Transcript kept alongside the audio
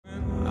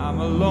I'm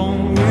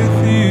alone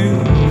with you.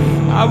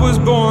 I was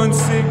born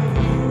sick,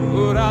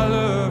 but I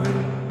love it.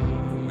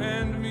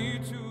 Command me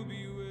to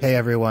be with. Hey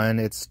everyone,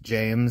 it's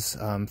James,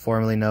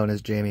 formerly known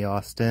as Jamie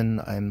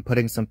Austin. I'm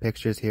putting some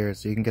pictures here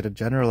so you can get a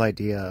general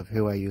idea of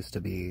who I used to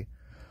be.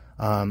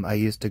 I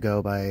used to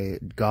go by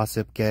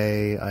Gossip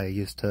Gay. I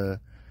used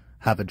to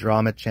have a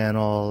drama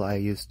channel. I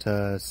used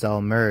to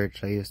sell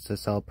merch. I used to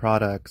sell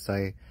products.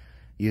 I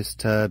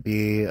used to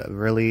be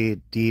really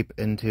deep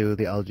into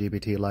the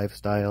LGBT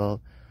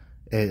lifestyle.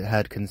 It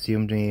had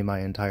consumed me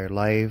my entire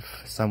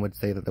life. Some would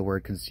say that the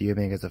word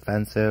consuming is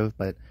offensive,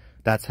 but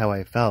that's how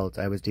I felt.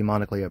 I was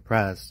demonically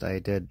oppressed. I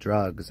did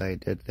drugs. I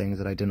did things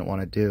that I didn't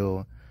want to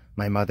do.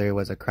 My mother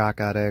was a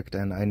crack addict,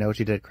 and I know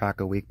she did crack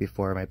a week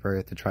before my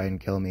birth to try and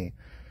kill me.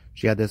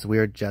 She had this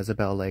weird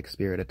Jezebel-like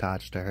spirit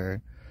attached to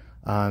her.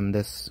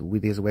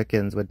 These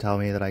Wiccans would tell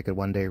me that I could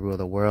one day rule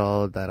the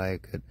world, that I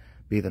could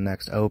be the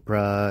next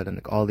Oprah, and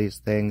all these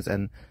things,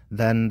 and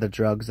then the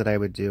drugs that I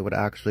would do would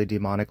actually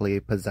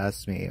demonically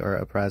possess me or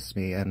oppress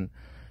me, and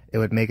it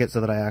would make it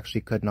so that I actually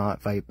could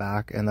not fight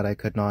back and that I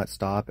could not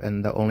stop,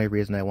 and the only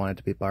reason I wanted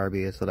to be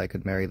Barbie is so that I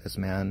could marry this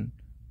man,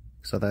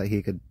 so that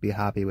he could be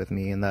happy with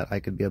me and that I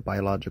could be a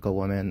biological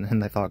woman,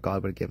 and I thought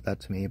God would give that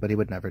to me, but he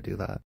would never do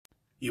that.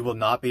 You will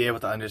not be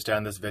able to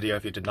understand this video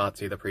if you did not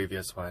see the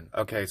previous one.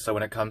 Okay, so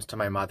when it comes to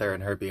my mother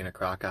and her being a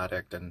crack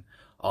addict and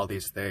all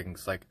these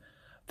things, like,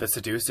 the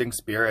seducing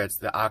spirits,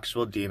 the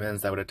actual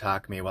demons that would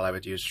attack me while I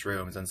would use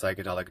shrooms and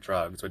psychedelic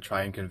drugs would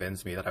try and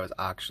convince me that I was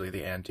actually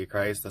the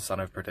Antichrist, the son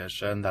of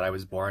perdition, that I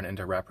was born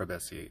into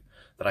reprobacy,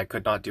 that I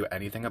could not do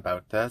anything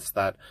about this,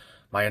 that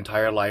my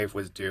entire life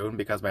was doomed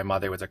because my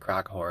mother was a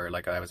crack whore.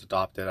 Like, I was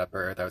adopted at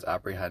birth, I was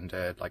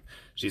apprehended, like,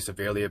 she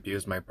severely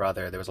abused my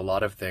brother. There was a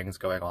lot of things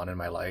going on in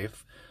my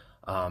life.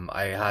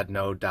 I had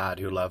no dad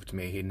who loved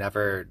me. He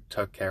never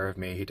took care of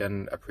me. He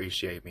didn't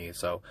appreciate me.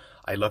 So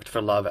I looked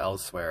for love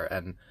elsewhere.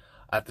 And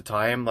at the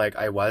time, like,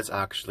 I was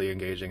actually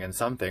engaging in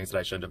some things that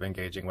I shouldn't have been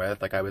engaging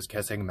with. Like, I was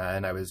kissing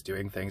men, I was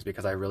doing things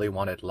because I really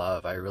wanted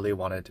love. I really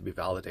wanted to be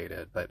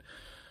validated. But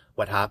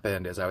what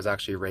happened is I was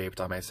actually raped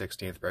on my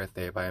 16th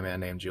birthday by a man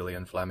named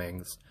Julian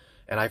Flemings.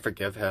 And I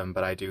forgive him,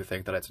 but I do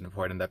think that it's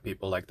important that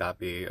people like that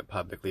be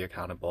publicly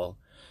accountable.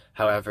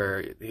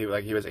 However, he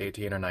was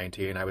 18 or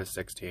 19, I was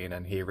 16,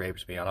 and he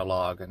raped me on a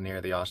log near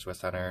the Oshawa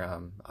Centre,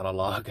 on a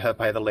log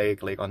by the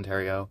Lake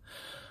Ontario.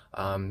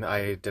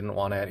 I didn't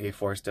want it, he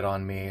forced it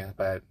on me,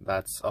 but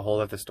that's a whole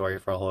other story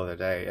for a whole other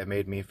day. It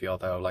made me feel,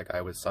 though, like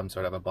I was some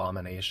sort of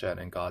abomination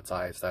in God's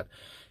eyes, that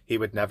he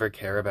would never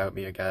care about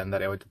me again,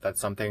 that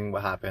something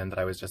would happen, that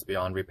I was just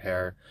beyond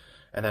repair.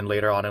 And then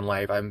later on in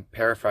life, I'm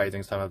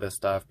paraphrasing some of this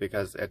stuff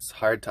because it's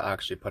hard to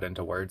actually put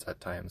into words at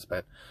times,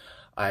 but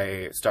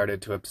I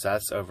started to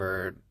obsess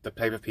over the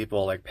type of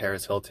people like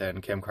Paris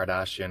Hilton, Kim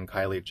Kardashian,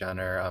 Kylie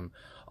Jenner,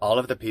 all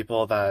of the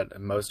people that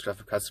most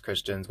of us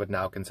Christians would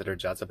now consider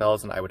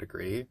Jezebels, and I would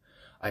agree.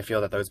 I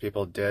feel that those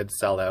people did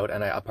sell out,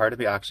 and a part of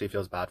me actually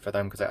feels bad for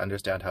them because I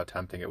understand how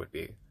tempting it would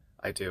be.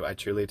 I do. I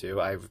truly do.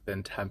 I've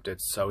been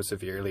tempted so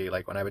severely.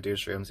 Like, when I would do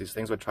shrooms, these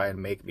things would try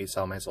and make me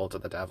sell my soul to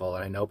the devil,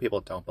 and I know people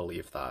don't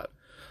believe that.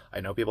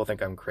 I know people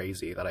think I'm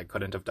crazy, that I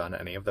couldn't have done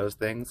any of those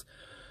things,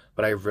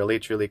 but I really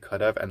truly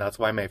could have, and that's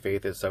why my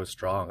faith is so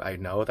strong. I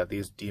know that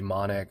these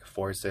demonic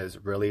forces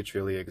really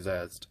truly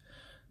exist.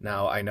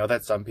 Now, I know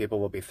that some people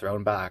will be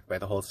thrown back by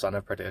the whole son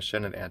of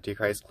perdition and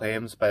Antichrist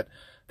claims, but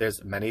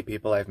there's many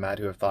people I've met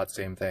who have thought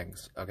same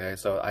things, okay?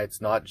 So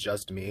it's not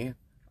just me.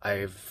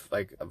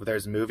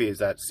 There's movies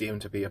that seem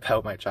to be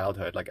about my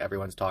childhood, like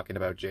everyone's talking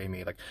about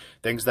Jamie, like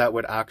things that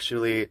would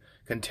actually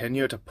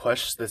continue to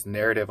push this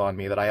narrative on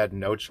me that I had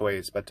no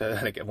choice but to,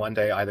 like, one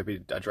day either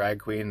be a drag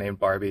queen named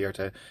Barbie or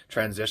to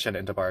transition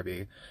into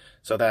Barbie.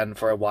 So then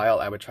for a while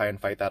I would try and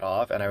fight that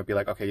off, and I would be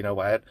like, okay, you know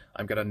what?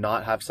 I'm gonna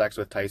not have sex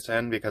with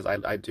Tyson because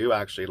I do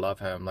actually love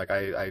him. Like,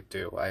 I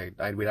do.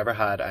 We never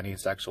had any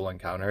sexual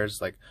encounters.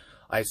 Like,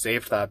 I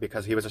saved that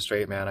because he was a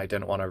straight man. I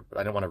didn't want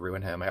to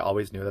ruin him. I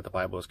always knew that the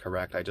Bible was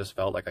correct. I just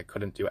felt like I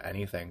couldn't do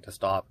anything to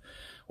stop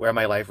where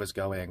my life was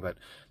going, but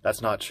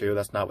that's not true.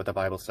 That's not what the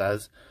Bible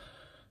says.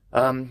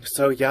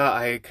 So yeah,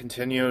 I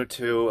continue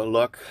to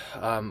look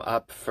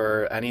up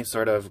for any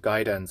sort of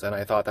guidance, and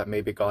I thought that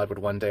maybe God would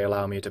one day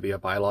allow me to be a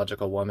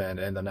biological woman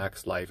in the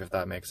next life, if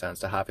that makes sense,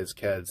 to have his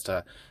kids,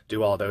 to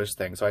do all those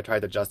things. So I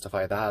tried to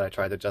justify that. I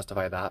tried to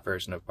justify that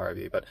version of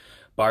Barbie, but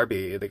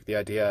Barbie, the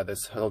idea,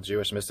 this whole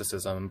Jewish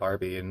mysticism,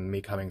 Barbie, and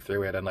me coming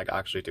through it and like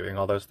actually doing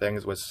all those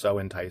things was so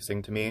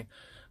enticing to me,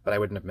 but I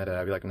wouldn't admit it.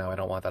 I'd be like, no, I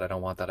don't want that. I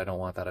don't want that. I don't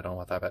want that. I don't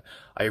want that. But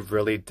I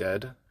really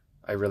did.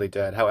 I really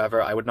did. However,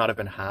 I would not have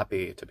been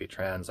happy to be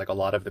trans like a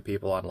lot of the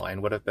people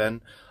online would have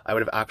been. I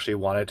would have actually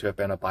wanted to have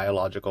been a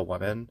biological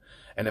woman.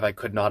 And if I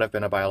could not have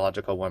been a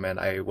biological woman,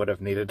 I would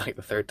have needed like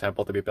the third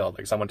temple to be built,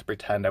 like someone to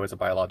pretend I was a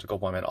biological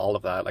woman, all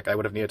of that. Like, I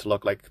would have needed to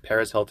look like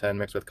Paris Hilton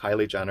mixed with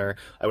Kylie Jenner.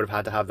 I would have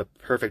had to have the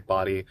perfect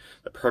body,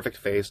 the perfect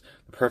face,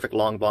 the perfect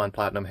long blonde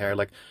platinum hair.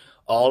 Like,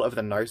 all of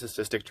the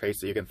narcissistic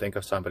traits that you can think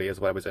of somebody is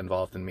what was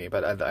involved in me.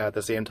 But at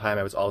the same time,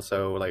 I was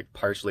also like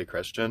partially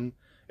Christian.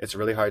 It's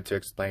really hard to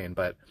explain,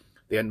 but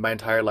my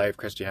entire life,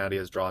 Christianity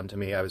is drawn to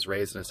me. I was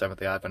raised in a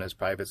Seventh-day Adventist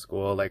private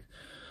school, like,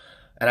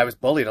 and I was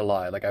bullied a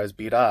lot. Like, I was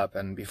beat up,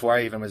 and before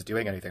I even was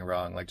doing anything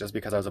wrong, like, just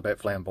because I was a bit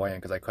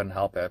flamboyant, because I couldn't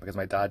help it, because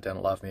my dad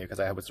didn't love me, because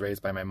I was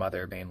raised by my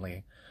mother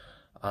mainly.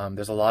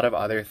 There's a lot of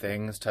other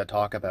things to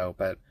talk about,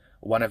 but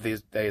one of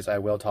these days I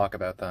will talk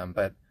about them.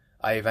 But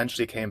I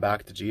eventually came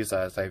back to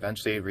Jesus. I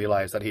eventually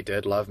realized that he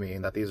did love me,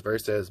 and that these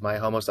verses, my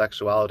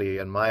homosexuality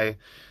and my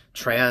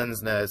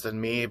transness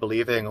and me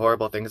believing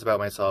horrible things about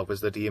myself,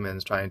 was the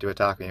demons trying to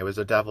attack me. It was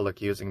the devil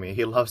accusing me.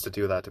 He loves to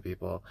do that to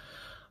people.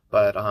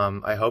 But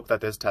I hope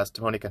that this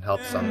testimony can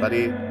help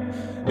somebody.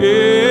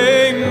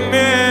 Amen.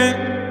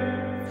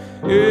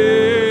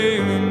 Amen.